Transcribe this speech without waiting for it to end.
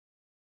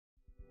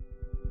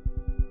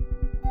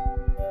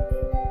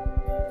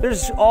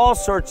There's all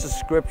sorts of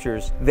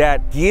scriptures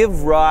that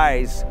give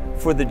rise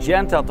for the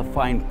Gentile to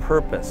find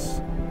purpose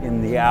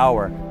in the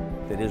hour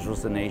that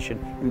Israel's the nation,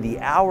 in the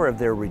hour of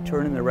their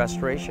return and their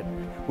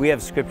restoration. We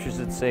have scriptures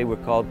that say we're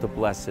called to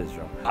bless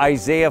Israel.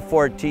 Isaiah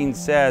 14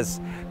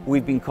 says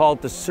we've been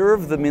called to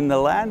serve them in the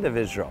land of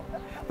Israel.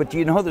 But do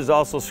you know there's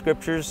also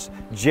scriptures?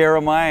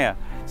 Jeremiah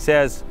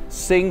says,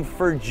 sing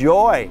for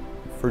joy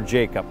for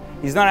Jacob.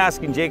 He's not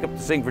asking Jacob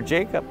to sing for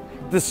Jacob.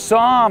 The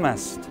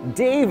psalmist,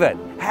 David,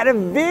 had a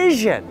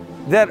vision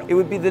that it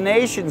would be the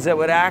nations that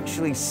would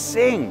actually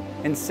sing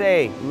and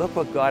say, look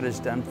what God has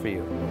done for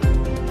you.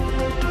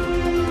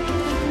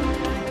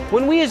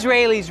 When we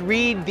Israelis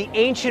read the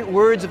ancient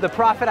words of the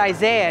prophet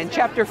Isaiah in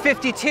chapter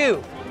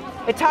 52,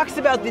 it talks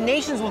about the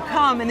nations will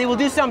come and they will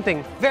do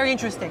something very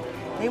interesting.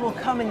 They will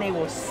come and they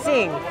will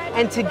sing,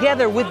 and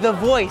together with the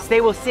voice, they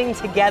will sing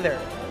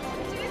together.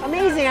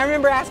 Amazing. I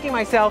remember asking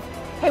myself,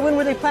 hey, when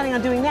were they planning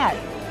on doing that?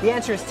 The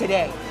answer is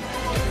today.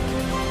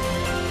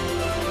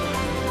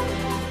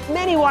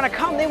 Many want to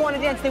come, they want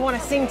to dance, they want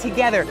to sing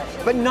together,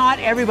 but not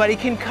everybody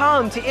can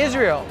come to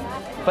Israel.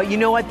 But you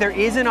know what? There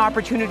is an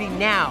opportunity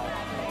now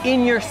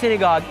in your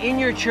synagogue, in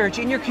your church,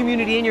 in your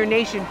community, in your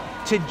nation,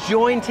 to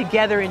join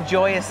together in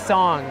joyous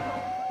song.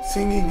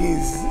 Singing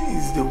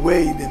is the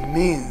way, the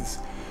means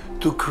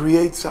to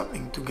create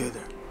something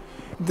together.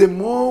 The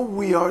more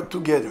we are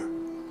together,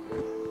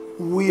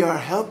 we are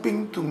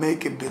helping to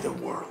make a better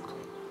world.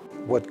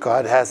 What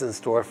God has in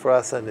store for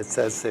us, and it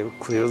says so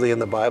clearly in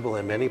the Bible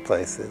in many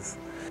places,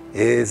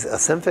 is a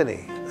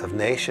symphony of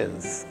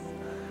nations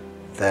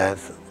that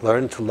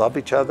learn to love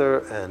each other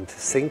and to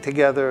sing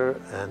together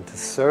and to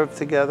serve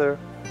together.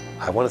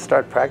 I want to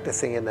start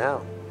practicing it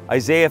now.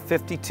 Isaiah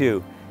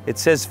 52, it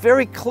says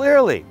very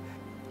clearly,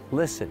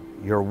 listen,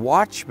 your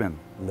watchmen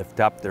lift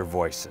up their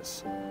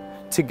voices.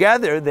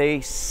 Together they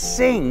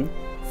sing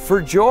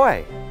for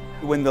joy.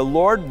 When the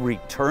Lord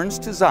returns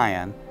to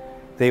Zion,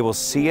 they will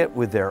see it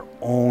with their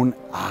own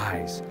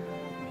eyes.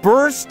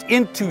 Burst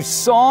into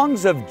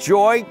songs of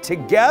joy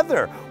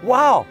together.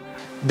 Wow.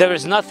 There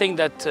is nothing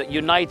that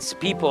unites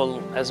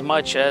people as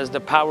much as the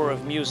power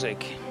of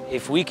music.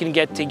 If we can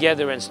get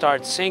together and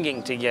start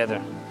singing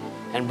together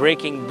and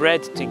breaking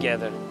bread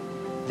together,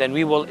 then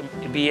we will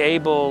be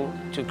able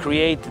to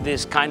create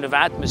this kind of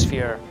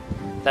atmosphere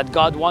that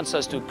God wants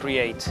us to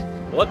create.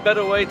 What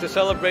better way to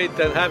celebrate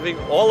than having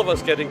all of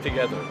us getting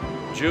together?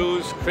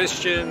 Jews,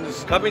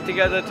 Christians, coming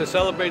together to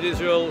celebrate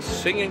Israel,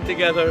 singing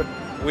together.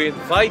 We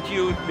invite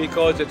you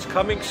because it's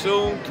coming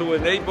soon to a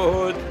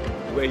neighborhood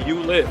where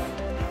you live.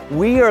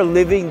 We are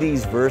living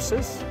these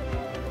verses,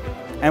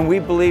 and we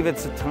believe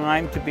it's a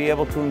time to be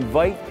able to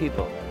invite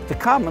people to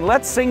come and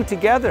let's sing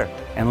together,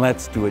 and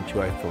let's do it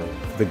joyfully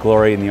for the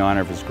glory and the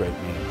honor of His great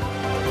name.